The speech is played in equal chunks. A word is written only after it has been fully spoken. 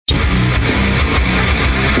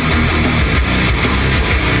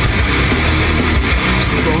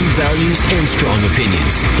news and strong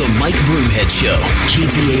opinions. The Mike Broomhead Show.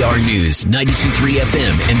 KTAR News, 92.3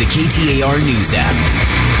 FM, and the KTAR News app.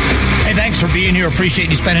 Hey, thanks for being here. Appreciate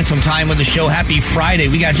you spending some time with the show. Happy Friday.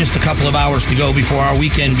 We got just a couple of hours to go before our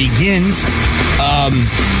weekend begins.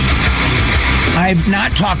 I've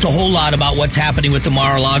not talked a whole lot about what's happening with the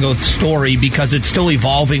Mar-a-Lago story because it's still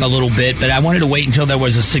evolving a little bit, but I wanted to wait until there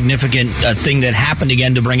was a significant thing that happened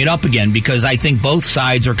again to bring it up again, because I think both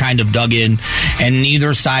sides are kind of dug in and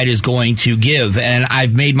neither side is going to give. And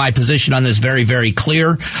I've made my position on this very, very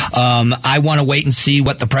clear. I want to wait and see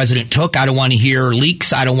what the president took. I don't want to hear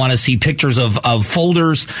leaks. I don't want to see pictures of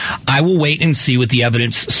folders. I will wait and see what the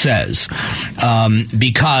evidence says,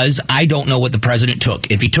 because I don't know what the president took.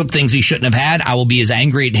 If he took things he shouldn't have had, I will be as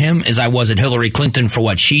angry at him as I was at Hillary Clinton for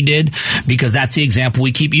what she did, because that's the example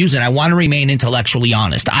we keep using. I want to remain intellectually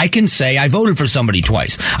honest. I can say I voted for somebody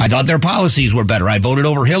twice. I thought their policies were better. I voted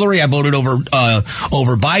over Hillary. I voted over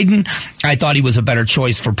Biden. I thought he was a better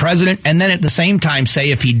choice for president. And then at the same time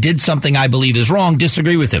say if he did something I believe is wrong,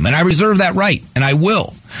 disagree with him. And I reserve that right, and I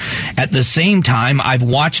will. At the same time, I've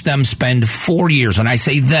watched them spend 4 years, when I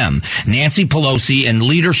say them, Nancy Pelosi and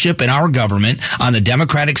leadership in our government on the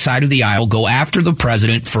Democratic side of the aisle go after the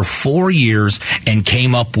president for 4 years and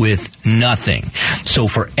came up with nothing. So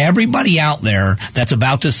for everybody out there that's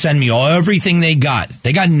about to send me everything they got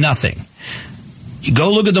nothing. You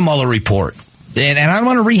go look at the Mueller report. And I don't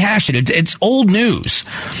want to rehash it. It's old news.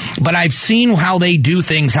 But I've seen how they do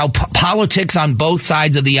things, how politics on both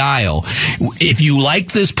sides of the aisle. If you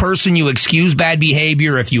like this person, you excuse bad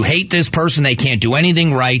behavior. If you hate this person, they can't do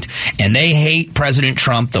anything right. And they hate President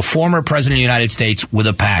Trump, the former president of the United States, with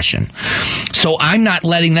a passion. So I'm not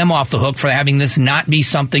letting them off the hook for having this not be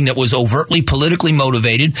something that was overtly politically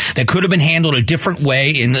motivated, that could have been handled a different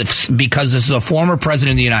way because this is a former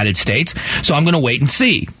president of the United States. So I'm going to wait and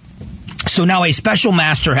see. So now a special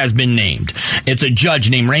master has been named. It's a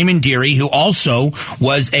judge named Raymond Dearie, who also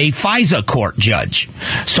was a FISA court judge.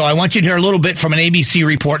 So I want you to hear a little bit from an ABC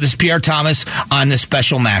report. This is Pierre Thomas on the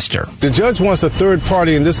special master. The judge wants a third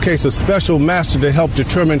party, in this case a special master, to help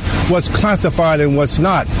determine what's classified and what's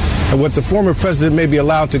not, and what the former president may be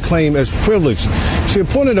allowed to claim as privileged. She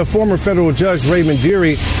appointed a former federal judge, Raymond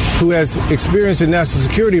Dearie, who has experience in national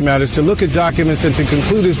security matters, to look at documents and to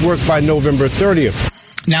conclude his work by November 30th.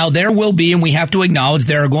 Now, there will be, and we have to acknowledge,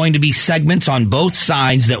 there are going to be segments on both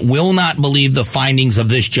sides that will not believe the findings of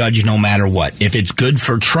this judge no matter what. If it's good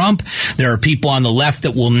for Trump, there are people on the left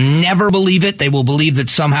that will never believe it. They will believe that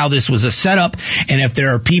somehow this was a setup. And if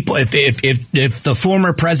there are people, if the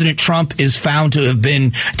former President Trump is found to have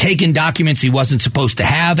been taking documents he wasn't supposed to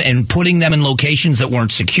have and putting them in locations that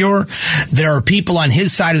weren't secure, there are people on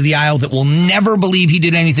his side of the aisle that will never believe he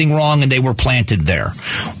did anything wrong and they were planted there.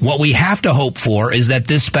 What we have to hope for is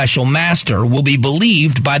that this special master will be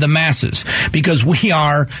believed by the masses, because we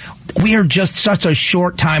are just such a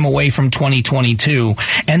short time away from 2022,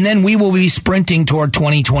 and then we will be sprinting toward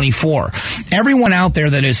 2024. Everyone out there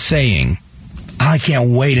that is saying, I can't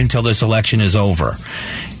wait until this election is over.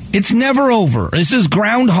 It's never over. This is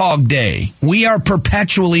Groundhog Day. We are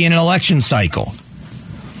perpetually in an election cycle.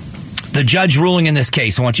 The judge ruling in this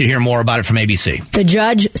case, I want you to hear more about it from ABC. The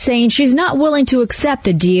judge saying she's not willing to accept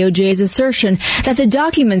the DOJ's assertion that the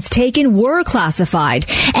documents taken were classified,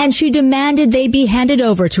 and she demanded they be handed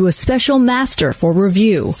over to a special master for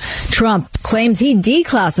review. Trump claims he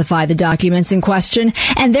declassified the documents in question,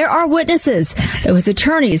 and there are witnesses, though his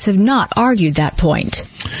attorneys have not argued that point.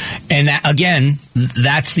 And that, again,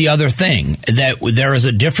 that's the other thing, that there is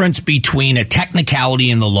a difference between a technicality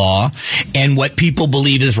in the law and what people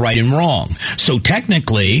believe is right and wrong. So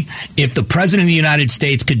technically, if the president of the United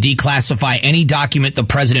States could declassify any document the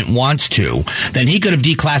president wants to, then he could have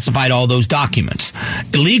declassified all those documents.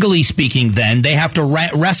 Legally speaking, then, they have to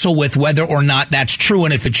wrestle with whether or not that's true.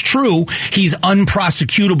 And if it's true, he's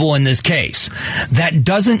unprosecutable in this case. That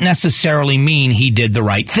doesn't necessarily mean he did the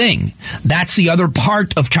right thing. That's the other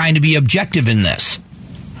part of trying to be objective in this.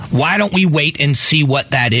 Why don't we wait and see what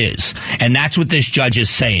that is? And that's what this judge is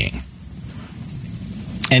saying.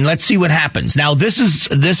 And let's see what happens. Now,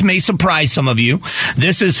 this may surprise some of you.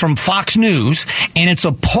 This is from Fox News, and it's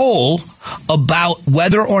a poll about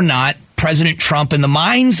whether or not President Trump, in the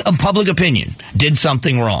minds of public opinion, did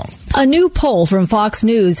something wrong. A new poll from Fox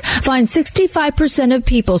News finds 65% of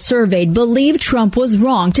people surveyed believe Trump was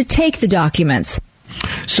wrong to take the documents.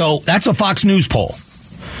 So that's a Fox News poll.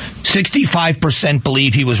 65%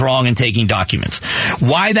 believe he was wrong in taking documents.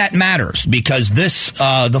 Why that matters? Because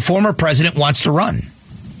the former president wants to run.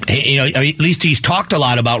 At least he's talked a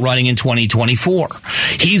lot about running in 2024.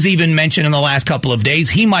 He's even mentioned in the last couple of days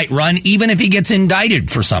he might run even if he gets indicted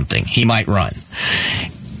for something. He might run.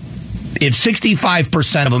 If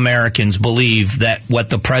 65% of Americans believe that what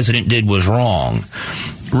the president did was wrong,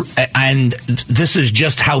 and this is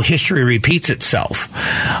just how history repeats itself,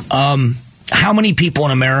 how many people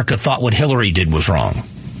in America thought what Hillary did was wrong?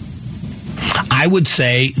 I would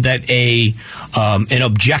say that an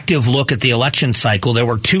objective look at the election cycle, there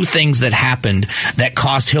were two things that happened that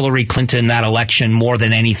cost Hillary Clinton that election more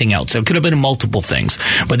than anything else. It could have been multiple things,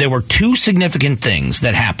 but there were two significant things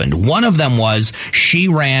that happened. One of them was she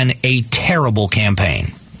ran a terrible campaign.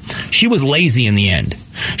 She was lazy in the end.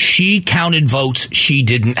 She counted votes she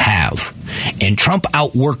didn't have. And Trump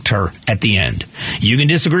outworked her at the end. You can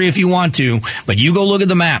disagree if you want to, but you go look at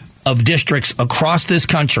the map of districts across this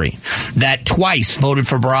country that twice voted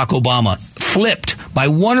for Barack Obama, flipped by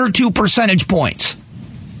 1 or 2 percentage points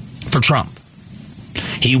for Trump.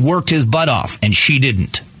 He worked his butt off, and she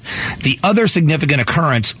didn't. The other significant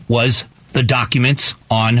occurrence was the documents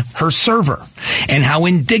on her server and how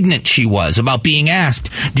indignant she was about being asked,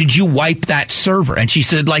 did you wipe that server? And she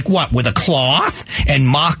said, like what, with a cloth, and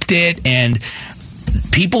mocked it, and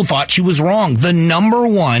people thought she was wrong. The number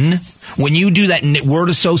one, when you do that word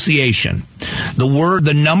association,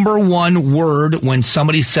 the number one word when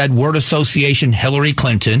somebody said word association, Hillary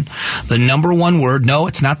Clinton, the number one word, no,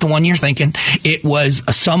 it's not the one you're thinking, it was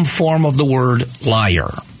some form of the word liar.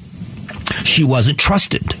 She wasn't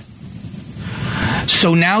trusted.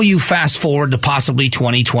 So now you fast forward to possibly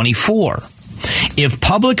 2024. If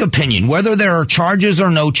public opinion, whether there are charges or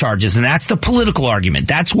no charges, and that's the political argument,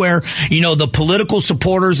 that's where, the political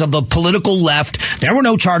supporters of the political left, there were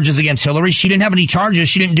no charges against Hillary. She didn't have any charges.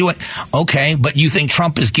 She didn't do it. Okay, but you think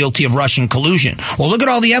Trump is guilty of Russian collusion. Well, look at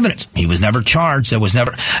all the evidence. He was never charged. There was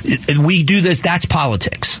never. We do this. That's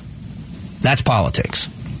politics. That's politics.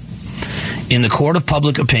 In the court of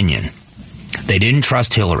public opinion, they didn't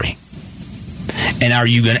trust Hillary. And are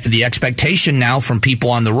you going to, the expectation now from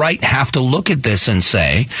people on the right have to look at this and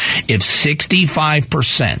say, if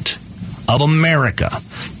 65% of America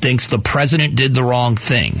thinks the president did the wrong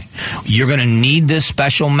thing, you're going to need this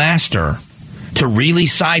special master to really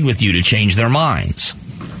side with you to change their minds.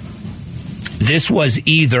 This was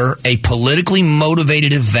either a politically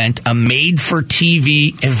motivated event, a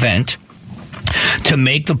made-for-TV event to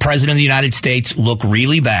make the president of the United States look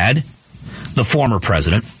really bad, the former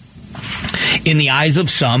president, in the eyes of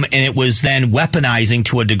some, and it was then weaponizing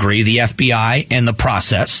to a degree the FBI and the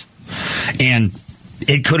process, and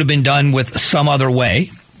it could have been done with some other way,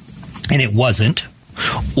 and it wasn't,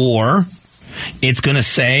 or it's going to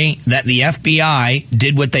say that the FBI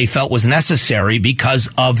did what they felt was necessary because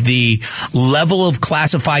of the level of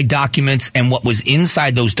classified documents, and what was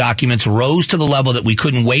inside those documents rose to the level that we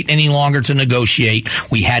couldn't wait any longer to negotiate.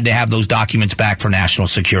 We had to have those documents back for national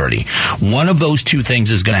security. One of those two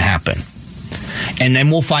things is going to happen. And then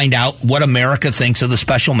we'll find out what America thinks of the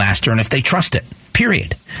special master and if they trust it.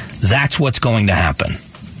 Period. That's what's going to happen.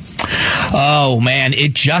 Oh, man,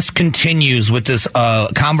 it just continues with this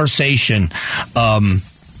conversation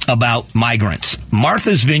about migrants.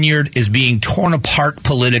 Martha's Vineyard is being torn apart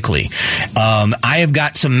politically. I have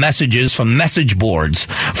got some messages from message boards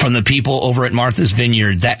from the people over at Martha's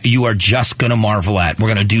Vineyard that you are just going to marvel at.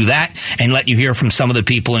 We're going to do that and let you hear from some of the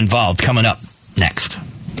people involved coming up next.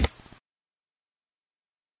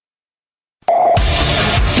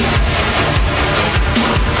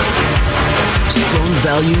 Strong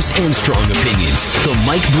values and strong opinions. The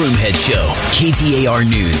Mike Broomhead Show. KTAR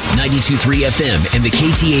News, 92.3 FM, and the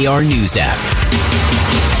KTAR News app.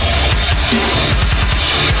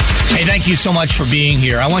 Hey, thank you so much for being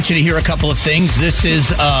here. I want you to hear a couple of things. This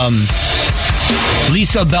is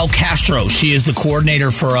Lisa Belcastro. She is the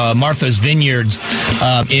coordinator for Martha's Vineyard's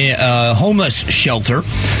homeless shelter,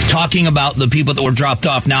 talking about the people that were dropped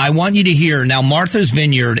off. Now, I want you to hear, now Martha's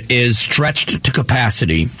Vineyard is stretched to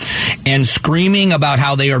capacity and screaming about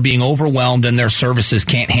how they are being overwhelmed and their services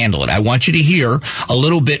can't handle it. I want you to hear a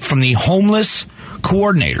little bit from the homeless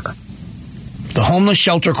coordinator, the homeless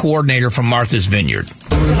shelter coordinator from Martha's Vineyard.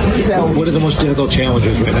 So, what are the most difficult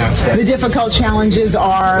challenges right now? The difficult challenges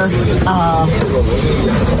are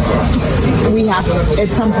we have, at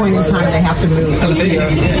some point in time, they have to move from here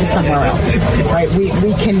to somewhere else, right? We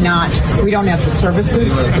don't have the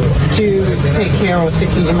services to take care of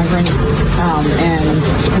 50 immigrants, and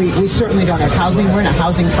we certainly don't have housing. We're in a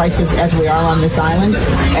housing crisis as we are on this island,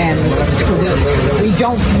 and so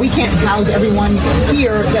we can't house everyone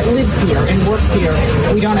here that lives here and works here.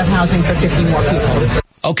 We don't have housing for 50 more people.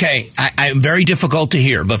 Okay, I'm very difficult to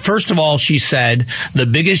hear. But first of all, she said the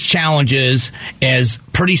biggest challenge is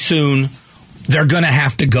pretty soon they're going to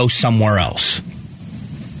have to go somewhere else.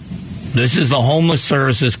 This is the homeless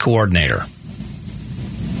services coordinator,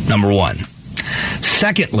 number one.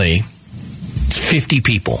 Secondly, It's 50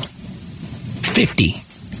 people. 50.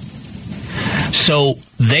 So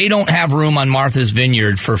they don't have room on Martha's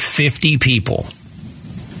Vineyard for 50 people.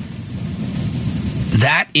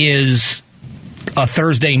 That is a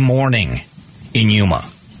Thursday morning in Yuma.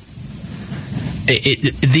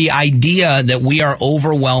 The idea that we are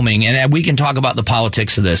overwhelming, and we can talk about the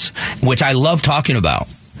politics of this, which I love talking about,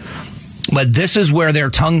 but this is where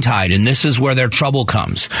they're tongue-tied, and this is where their trouble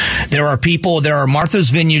comes. There are Martha's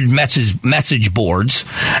Vineyard message boards,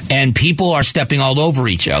 and people are stepping all over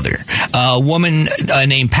each other. A woman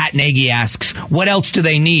named Pat Nagy asks, what else do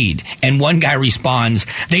they need? And one guy responds,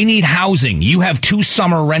 they need housing. You have 2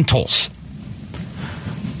 summer rentals.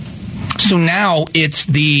 So now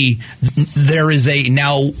there is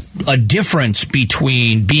a difference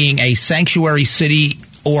between being a sanctuary city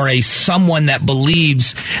or someone that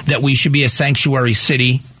believes that we should be a sanctuary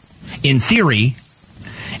city in theory,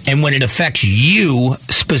 and when it affects you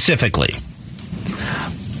specifically.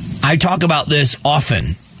 I talk about this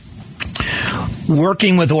often.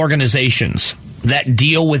 Working with organizations that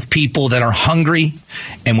deal with people that are hungry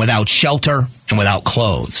and without shelter and without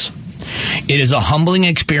clothes. It is a humbling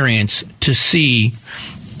experience to see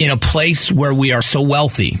in a place where we are so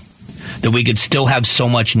wealthy that we could still have so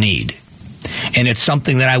much need. And it's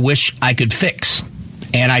something that I wish I could fix.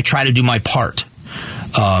 And I try to do my part,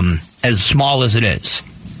 as small as it is.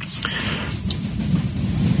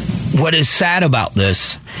 What is sad about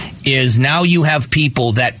this is now you have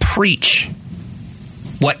people that preach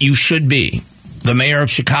what you should be. The mayor of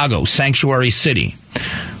Chicago, sanctuary city,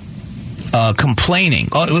 complaining.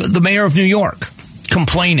 The mayor of New York,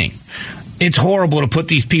 complaining. It's horrible to put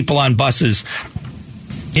these people on buses.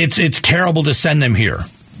 It's terrible to send them here.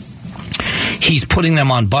 He's putting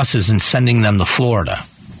them on buses and sending them to Florida.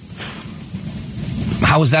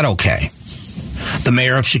 How is that okay? The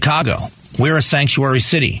mayor of Chicago, we're a sanctuary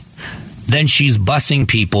city. Then she's busing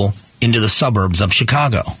people into the suburbs of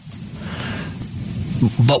Chicago.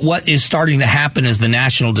 But what is starting to happen is the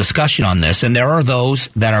national discussion on this, and there are those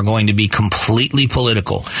that are going to be completely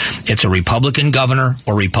political. It's a Republican governor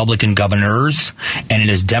or Republican governors, and it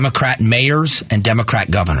is Democrat mayors and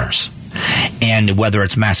Democrat governors. And whether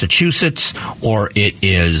it's Massachusetts or it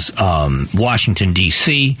is Washington,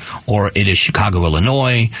 D.C., or it is Chicago,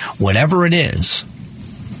 Illinois, whatever it is,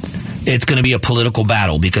 it's going to be a political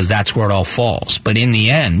battle because that's where it all falls. But in the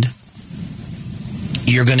end,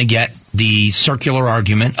 you're going to get the circular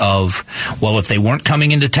argument of, well, if they weren't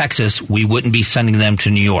coming into Texas, we wouldn't be sending them to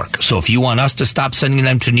New York. So if you want us to stop sending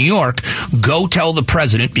them to New York, go tell the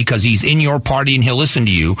president, because he's in your party and he'll listen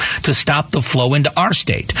to you, to stop the flow into our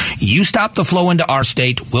state. You stop the flow into our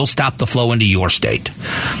state, we'll stop the flow into your state.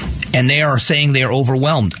 And they are saying they are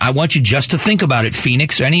overwhelmed. I want you just to think about it,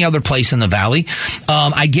 Phoenix, or any other place in the valley.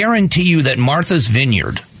 I guarantee you that Martha's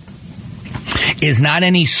Vineyard is not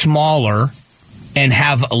any smaller and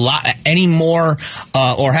have any more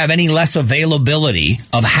or have any less availability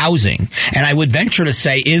of housing, and I would venture to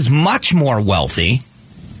say is much more wealthy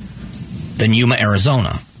than Yuma,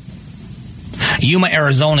 Arizona. Yuma,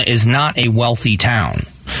 Arizona is not a wealthy town.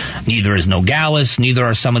 Neither is Nogales, neither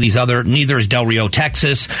is Del Rio,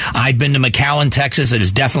 Texas. I've been to McAllen, Texas. It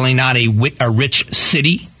is definitely not a rich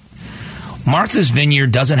city. Martha's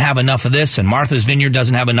Vineyard doesn't have enough of this, and Martha's Vineyard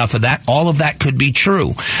doesn't have enough of that. All of that could be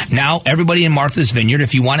true. Now, everybody in Martha's Vineyard,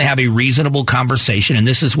 if you want to have a reasonable conversation, and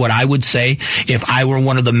this is what I would say if I were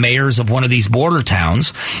one of the mayors of one of these border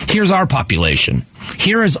towns, here's our population.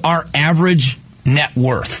 Here is our average net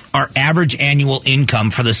worth, our average annual income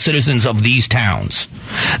for the citizens of these towns.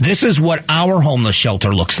 This is what our homeless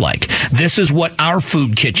shelter looks like. This is what our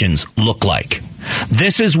food kitchens look like.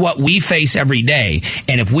 This is what we face every day.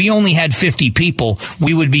 And if we only had 50 people,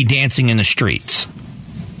 we would be dancing in the streets.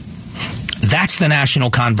 That's the national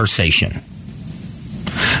conversation.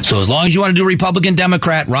 So as long as you want to do Republican,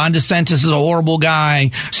 Democrat, Ron DeSantis is a horrible guy,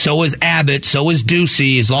 so is Abbott, so is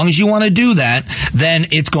Ducey. As long as you want to do that, then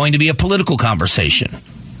it's going to be a political conversation.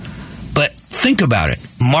 But think about it.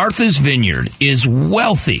 Martha's Vineyard is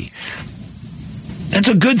wealthy. That's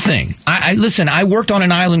a good thing. Listen, I worked on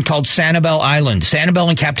an island called Sanibel Island, Sanibel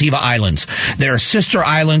and Captiva Islands. There are sister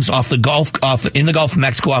islands in the Gulf of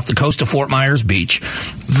Mexico off the coast of Fort Myers Beach.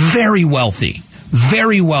 Very wealthy,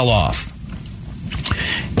 very well off.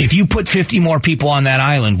 If you put 50 more people on that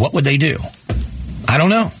island, what would they do? I don't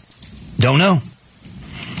know. Don't know.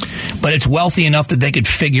 But it's wealthy enough that they could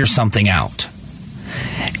figure something out.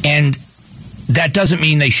 And that doesn't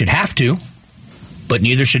mean they should have to. But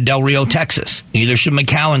neither should Del Rio, Texas. Neither should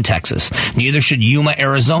McAllen, Texas. Neither should Yuma,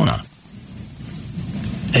 Arizona.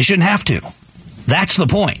 They shouldn't have to. That's the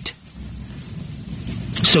point.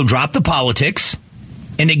 So drop the politics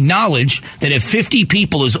and acknowledge that if 50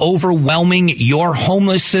 people is overwhelming your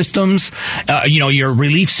homeless systems, your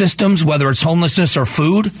relief systems, whether it's homelessness or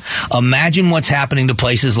food, imagine what's happening to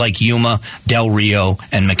places like Yuma, Del Rio,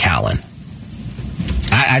 and McAllen.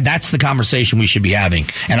 That's the conversation we should be having.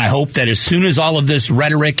 And I hope that as soon as all of this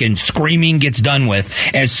rhetoric and screaming gets done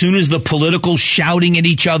with, as soon as the political shouting at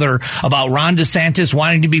each other about Ron DeSantis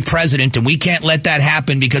wanting to be president, and we can't let that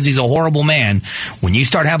happen because he's a horrible man, when you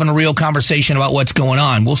start having a real conversation about what's going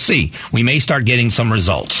on, we'll see. We may start getting some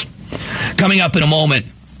results. Coming up in a moment,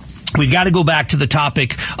 we've got to go back to the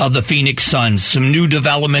topic of the Phoenix Suns. Some new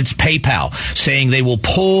developments. PayPal saying they will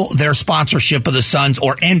pull their sponsorship of the Suns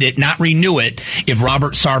or end it, not renew it, if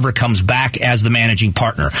Robert Sarver comes back as the managing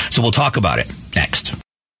partner. So we'll talk about it next.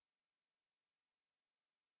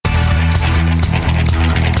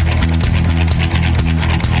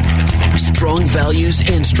 Strong values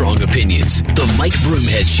and strong opinions. The Mike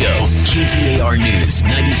Broomhead Show. KTAR News,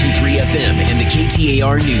 92.3 FM, and the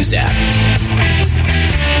KTAR News app.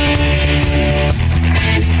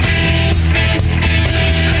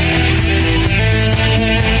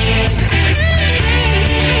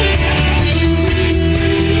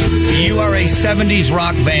 You are a 70s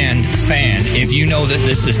rock band fan if you know that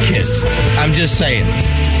this is Kiss. I'm just saying.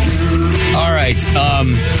 All right.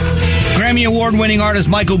 Grammy Award-winning artist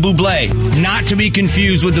Michael Bublé, not to be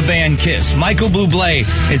confused with the band Kiss. Michael Bublé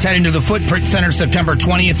is heading to the Footprint Center September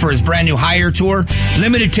 20th for his brand new Higher Tour.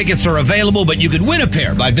 Limited tickets are available, but you could win a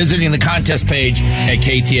pair by visiting the contest page at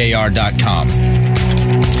ktar.com.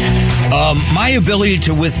 My ability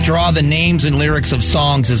to withdraw the names and lyrics of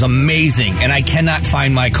songs is amazing, and I cannot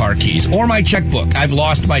find my car keys or my checkbook. I've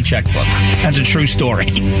lost my checkbook. That's a true story.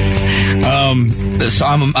 So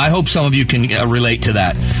I hope some of you can relate to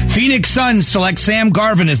that. Phoenix Suns select Sam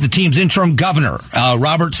Garvin as the team's interim governor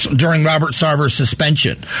during Robert Sarver's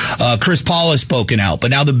suspension. Chris Paul has spoken out.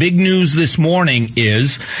 But now the big news this morning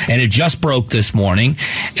is, and it just broke this morning,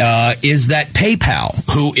 is that PayPal,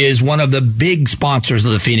 who is one of the big sponsors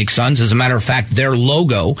of the Phoenix Suns, as a matter of fact, their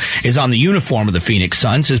logo is on the uniform of the Phoenix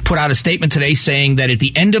Suns, has put out a statement today saying that at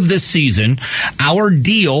the end of this season, our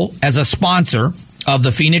deal as a sponsor of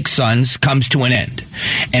the Phoenix Suns comes to an end.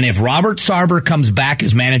 And if Robert Sarver comes back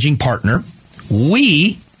as managing partner,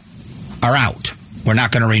 we are out. We're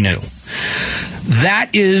not going to renew. That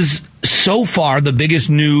is so far the biggest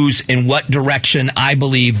news in what direction I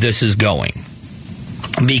believe this is going.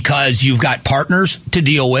 Because you've got partners to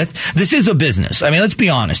deal with. This is a business. I mean, let's be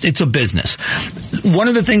honest. It's a business. One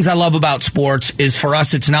of the things I love about sports is for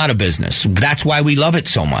us, it's not a business. That's why we love it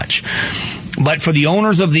so much. But for the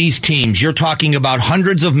owners of these teams, you're talking about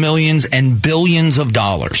hundreds of millions and billions of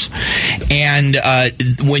dollars. And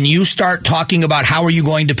when you start talking about how are you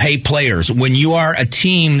going to pay players, when you are a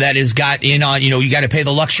team that has got in on, you got to pay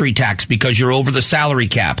the luxury tax because you're over the salary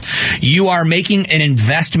cap, you are making an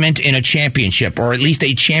investment in a championship or at least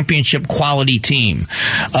a championship quality team.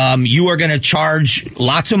 You are going to charge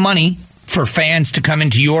lots of money for fans to come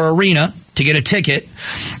into your arena to get a ticket,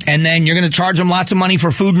 and then you're going to charge them lots of money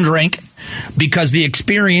for food and drink because the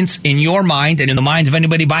experience in your mind and in the minds of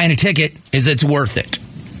anybody buying a ticket is it's worth it.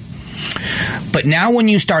 But now when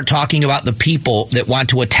you start talking about the people that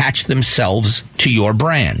want to attach themselves to your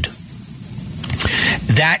brand,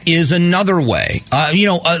 that is another way.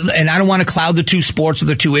 And I don't want to cloud the two sports or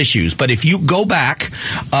the two issues, but if you go back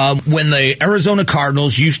when the Arizona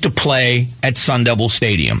Cardinals used to play at Sun Devil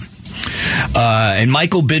Stadium, and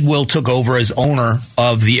Michael Bidwill took over as owner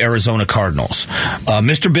of the Arizona Cardinals.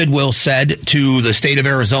 Mr. Bidwill said to the state of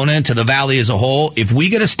Arizona and to the valley as a whole, if we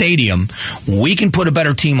get a stadium, we can put a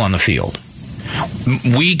better team on the field.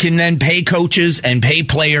 We can then pay coaches and pay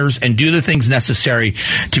players and do the things necessary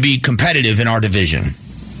to be competitive in our division.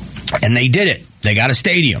 And they did it. They got a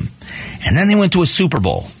stadium. And then they went to a Super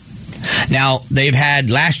Bowl. Now, they've had,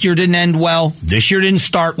 last year didn't end well, this year didn't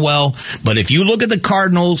start well, but if you look at the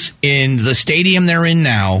Cardinals in the stadium they're in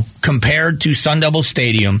now, compared to Sun Devil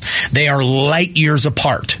Stadium, they are light years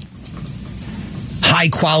apart. High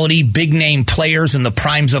quality, big name players in the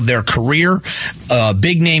primes of their career,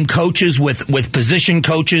 big name coaches with position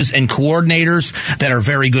coaches and coordinators that are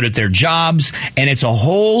very good at their jobs, and it's a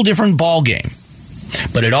whole different ball game.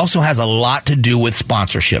 But it also has a lot to do with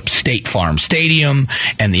sponsorship. State Farm Stadium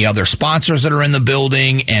and the other sponsors that are in the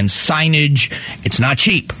building and signage. It's not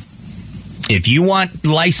cheap. If you want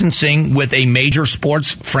licensing with a major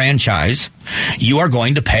sports franchise, you are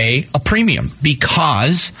going to pay a premium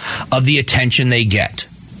because of the attention they get.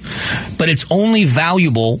 But it's only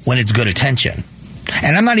valuable when it's good attention.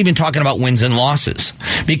 And I'm not even talking about wins and losses,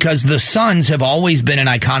 because the Suns have always been an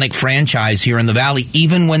iconic franchise here in the Valley,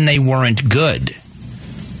 even when they weren't good.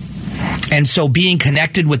 And so being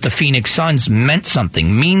connected with the Phoenix Suns means something.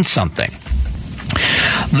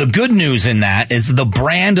 The good news in that is the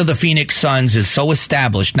brand of the Phoenix Suns is so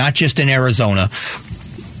established, not just in Arizona,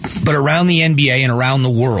 but around the NBA and around the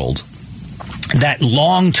world, that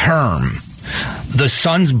long term, the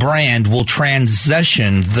Suns brand will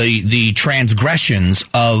transition the transgressions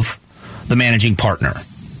of the managing partner.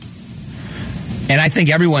 And I think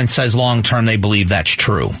everyone says long term they believe that's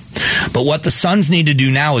true. But what the Suns need to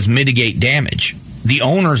do now is mitigate damage. The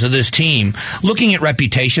owners of this team, looking at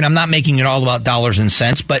reputation, I'm not making it all about dollars and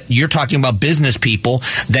cents, but you're talking about business people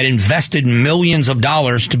that invested millions of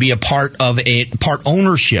dollars to be a part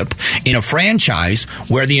ownership in a franchise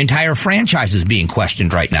where the entire franchise is being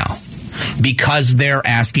questioned right now because they're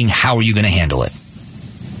asking, how are you going to handle it?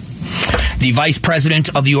 The vice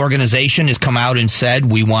president of the organization has come out and said,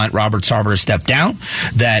 we want Robert Sarver to step down,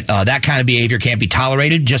 that kind of behavior can't be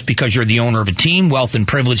tolerated just because you're the owner of a team. Wealth and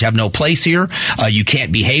privilege have no place here. You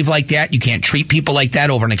can't behave like that. You can't treat people like that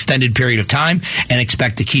over an extended period of time and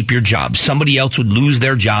expect to keep your job. Somebody else would lose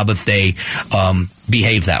their job if they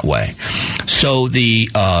behave that way. So the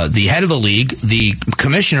head of the league, the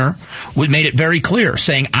commissioner, made it very clear,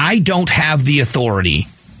 saying, I don't have the authority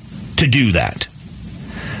to do that.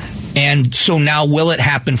 And so now will it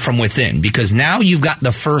happen from within? Because now you've got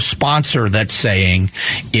the first sponsor that's saying,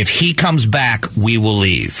 if he comes back, we will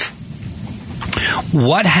leave.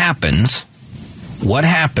 What happens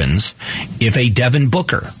if a Devin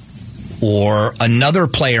Booker or another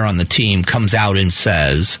player on the team comes out and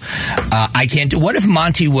says, I can't do... What if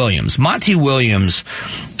Monty Williams?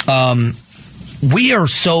 We are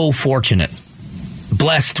so fortunate,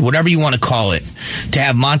 blessed, whatever you want to call it, to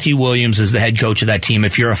have Monty Williams as the head coach of that team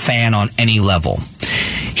if you're a fan on any level.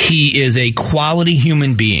 He is a quality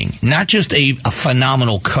human being, not just a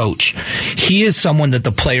phenomenal coach. He is someone that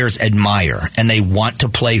the players admire and they want to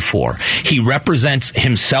play for. He represents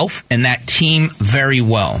himself and that team very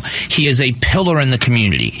well. He is a pillar in the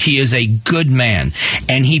community. He is a good man,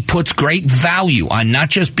 and he puts great value on not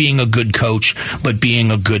just being a good coach, but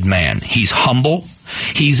being a good man. He's humble.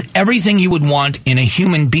 He's everything you would want in a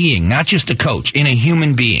human being, not just a coach, in a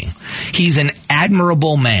human being. He's an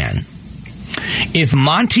admirable man. If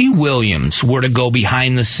Monty Williams were to go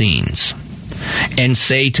behind the scenes and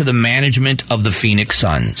say to the management of the Phoenix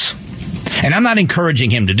Suns, and I'm not encouraging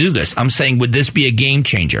him to do this, I'm saying, would this be a game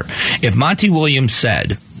changer? If Monty Williams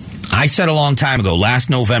said, I said a long time ago, last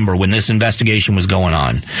November, when this investigation was going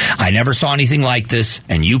on, I never saw anything like this,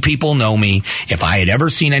 and you people know me. If I had ever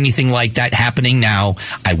seen anything like that happening now,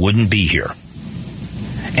 I wouldn't be here.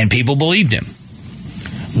 And people believed him.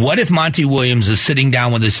 What if Monty Williams is sitting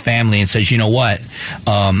down with his family and says, you know what,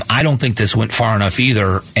 I don't think this went far enough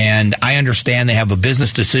either, and I understand they have a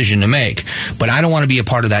business decision to make, but I don't want to be a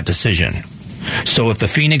part of that decision. So if the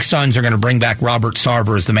Phoenix Suns are going to bring back Robert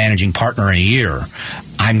Sarver as the managing partner in a year,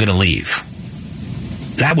 I'm going to leave.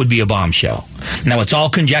 That would be a bombshell. Now, it's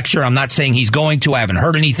all conjecture. I'm not saying he's going to. I haven't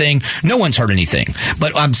heard anything. No one's heard anything.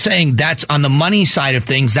 But I'm saying that's on the money side of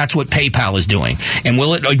things. That's what PayPal is doing. And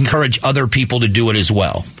will it encourage other people to do it as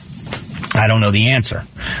well? I don't know the answer,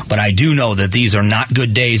 but I do know that these are not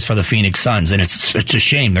good days for the Phoenix Suns, and it's a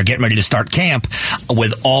shame. They're getting ready to start camp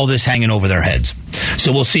with all this hanging over their heads.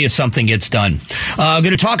 So we'll see if something gets done. Going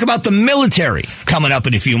to talk about the military coming up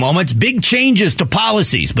in a few moments. Big changes to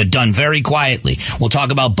policies, but done very quietly. We'll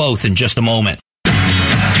talk about both in just a moment.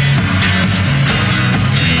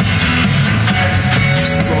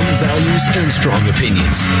 Values and strong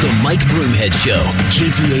opinions. The Mike Broomhead Show.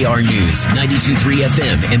 KTAR News, 92.3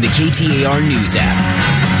 FM, and the KTAR News app.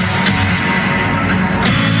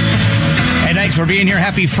 Hey, thanks for being here.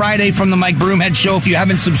 Happy Friday from the Mike Broomhead Show. If you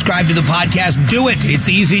haven't subscribed to the podcast, do it. It's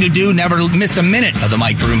easy to do. Never miss a minute of the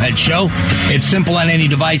Mike Broomhead Show. It's simple on any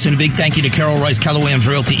device. And a big thank you to Carol Royce, Keller Williams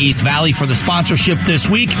Realty East Valley for the sponsorship this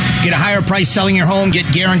week. Get a higher price selling your home.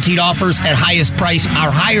 Get guaranteed offers at highest price,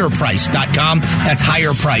 or higherprice.com. That's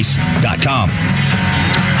higherprice.com.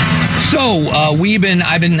 So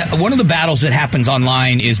I've been one of the battles that happens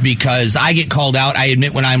online is because I get called out. I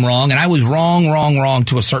admit when I'm wrong, and I was wrong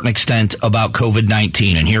to a certain extent about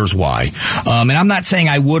COVID-19, and here's why. And I'm not saying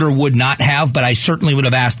I would or would not have, but I certainly would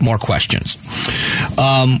have asked more questions.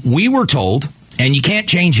 We were told, and you can't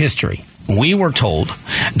change history, we were told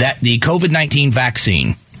that the COVID-19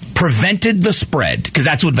 vaccine prevented the spread, because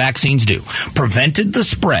that's what vaccines do, prevented the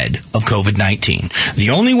spread of COVID-19.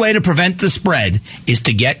 The only way to prevent the spread is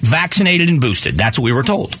to get vaccinated and boosted. That's what we were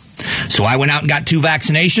told. So I went out and got 2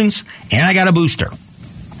 vaccinations, and I got a booster.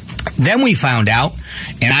 Then we found out,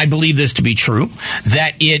 and I believe this to be true,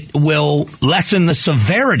 that it will lessen the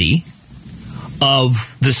severity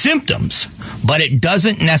of the symptoms, but it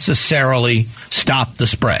doesn't necessarily stop the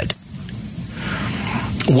spread.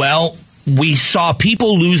 Well, we saw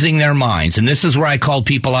people losing their minds, and this is where I called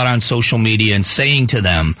people out on social media and saying to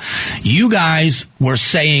them, you guys were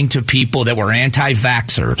saying to people that were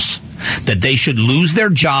anti-vaxxers that they should lose their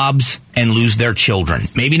jobs and lose their children.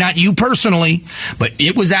 Maybe not you personally, but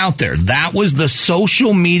it was out there. That was the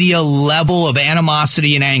social media level of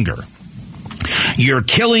animosity and anger. You're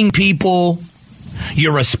killing people.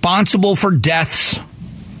 You're responsible for deaths.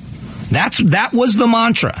 That was the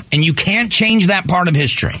mantra, and you can't change that part of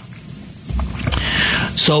history.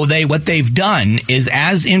 So what they've done is,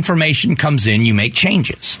 as information comes in, you make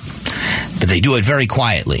changes. But they do it very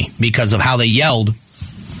quietly because of how they yelled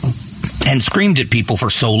and screamed at people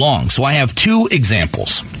for so long. So I have two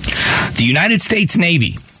examples. The United States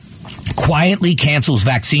Navy quietly cancels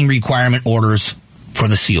vaccine requirement orders for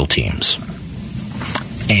the SEAL teams.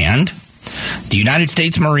 And the United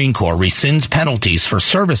States Marine Corps rescinds penalties for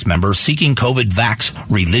service members seeking COVID vax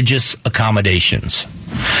religious accommodations.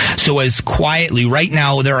 So as quietly, right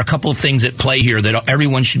now, there are a couple of things at play here that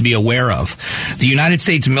everyone should be aware of. The United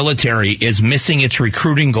States military is missing its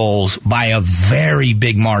recruiting goals by a very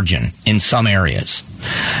big margin in some areas.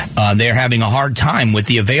 They're having a hard time with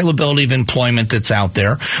the availability of employment that's out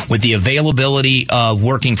there, with the availability of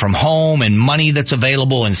working from home and money that's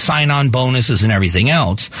available and sign-on bonuses and everything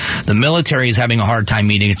else. The military is having a hard time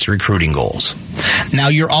meeting its recruiting goals. Now,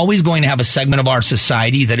 you're always going to have a segment of our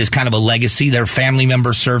society that is kind of a legacy. Their family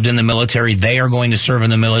members served in the military. They are going to serve in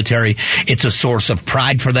the military. It's a source of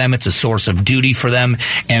pride for them. It's a source of duty for them.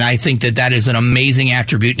 And I think that is an amazing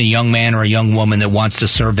attribute in a young man or a young woman that wants to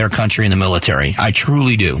serve their country in the military. I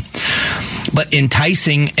truly do. But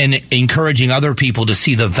enticing and encouraging other people to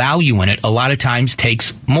see the value in it a lot of times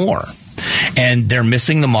takes more. And they're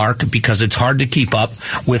missing the mark because it's hard to keep up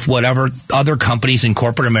with whatever other companies in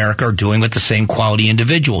corporate America are doing with the same quality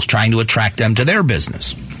individuals, trying to attract them to their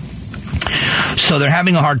business. So they're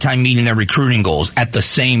having a hard time meeting their recruiting goals. At the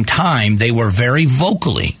same time, they were very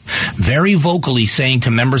vocally saying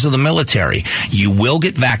to members of the military, you will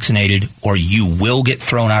get vaccinated or you will get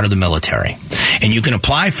thrown out of the military. And you can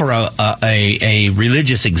apply for a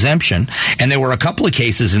religious exemption. And there were a couple of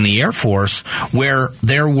cases in the Air Force where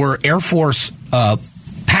there were Air Force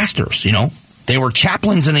pastors, they were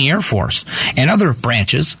chaplains in the Air Force and other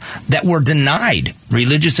branches that were denied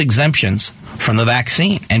religious exemptions from the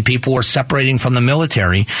vaccine. And people were separating from the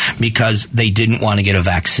military because they didn't want to get a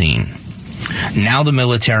vaccine. Now the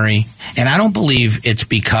military, and I don't believe it's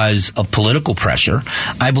because of political pressure.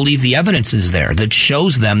 I believe the evidence is there that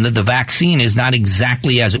shows them that the vaccine is not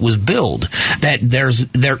exactly as it was billed, that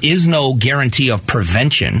there is no guarantee of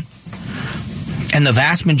prevention. And the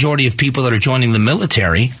vast majority of people that are joining the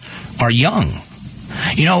military are young.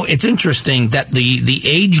 It's interesting that the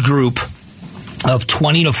age group of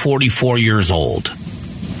 20 to 44 years old,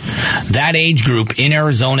 that age group in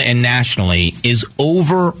Arizona and nationally is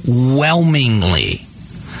overwhelmingly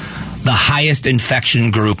the highest infection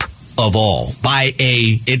group of all.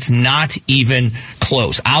 It's not even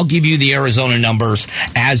close. I'll give you the Arizona numbers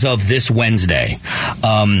as of this Wednesday.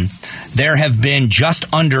 There have been just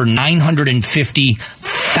under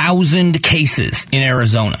 950,000 cases in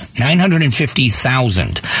Arizona.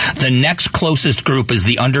 950,000. The next closest group is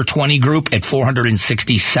the under 20 group at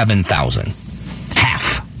 467,000.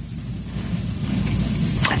 Half.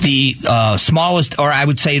 The smallest, or I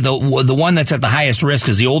would say the one that's at the highest risk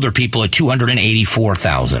is the older people at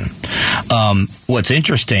 284,000. What's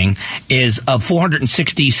interesting is of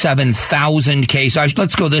 467,000 cases,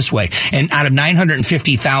 let's go this way, and out of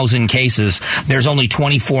 950,000 cases, there's only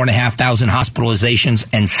 24,500 hospitalizations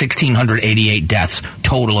and 1,688 deaths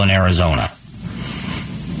total in Arizona.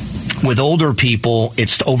 With older people,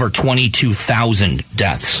 it's over 22,000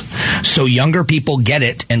 deaths. So younger people get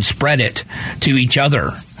it and spread it to each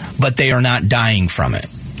other, but they are not dying from it.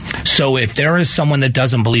 So if there is someone that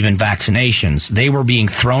doesn't believe in vaccinations, they were being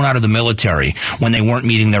thrown out of the military when they weren't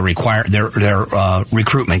meeting their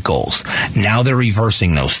recruitment goals. Now they're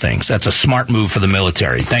reversing those things. That's a smart move for the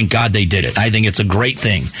military. Thank God they did it. I think it's a great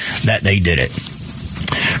thing that they did it.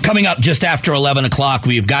 Coming up just after 11 o'clock,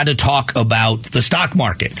 we've got to talk about the stock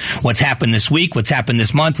market. What's happened this week, what's happened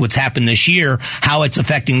this month, what's happened this year, how it's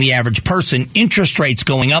affecting the average person, interest rates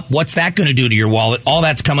going up. What's that going to do to your wallet? All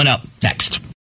that's coming up next.